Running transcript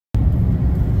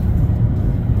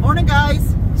morning,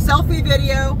 guys. Selfie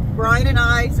video. Brian and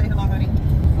I. Say hello, honey.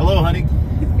 Hello, honey.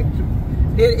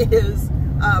 It is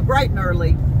bright and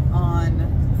early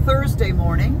on Thursday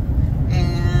morning,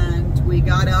 and we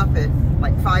got up at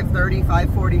like 5:30,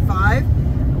 5:45.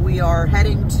 We are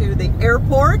heading to the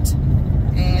airport,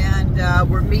 and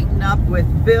we're meeting up with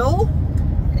Bill,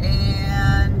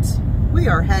 and we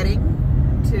are heading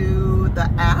to the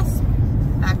ASP,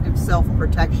 Active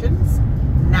Self-Protection's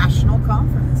National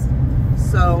Conference.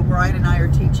 So Brian and I are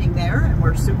teaching there, and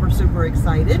we're super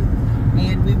excited.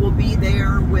 And we will be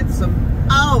there with some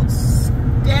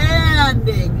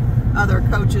outstanding other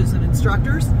coaches and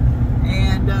instructors.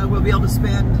 And we'll be able to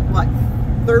spend, what,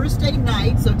 Thursday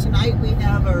night. So tonight we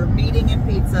have our meeting and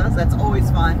pizza. That's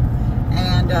always fun.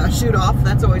 And shoot off.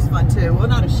 That's always fun too. Well,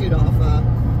 not a shoot off.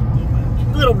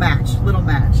 Little match.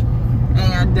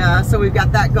 And so we've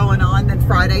got that going on. Then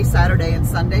Friday, Saturday, and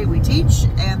Sunday we teach.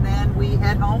 And then we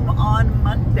head home on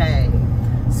Monday.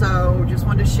 So just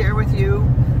wanted to share with you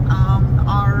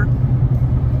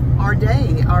our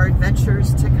day, our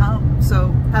adventures to come.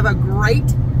 So have a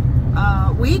great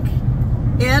week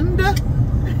end.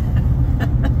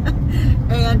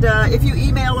 And if you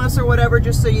email us or whatever,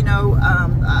 just so you know,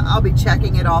 I'll be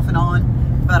checking it off and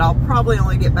on, but I'll probably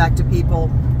only get back to people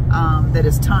that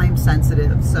is time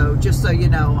sensitive. So just so you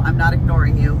know, I'm not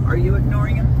ignoring you. Are you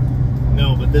ignoring him?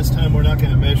 No, but this time we're not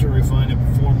going to measure, refine, and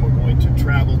perform. We're going to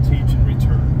track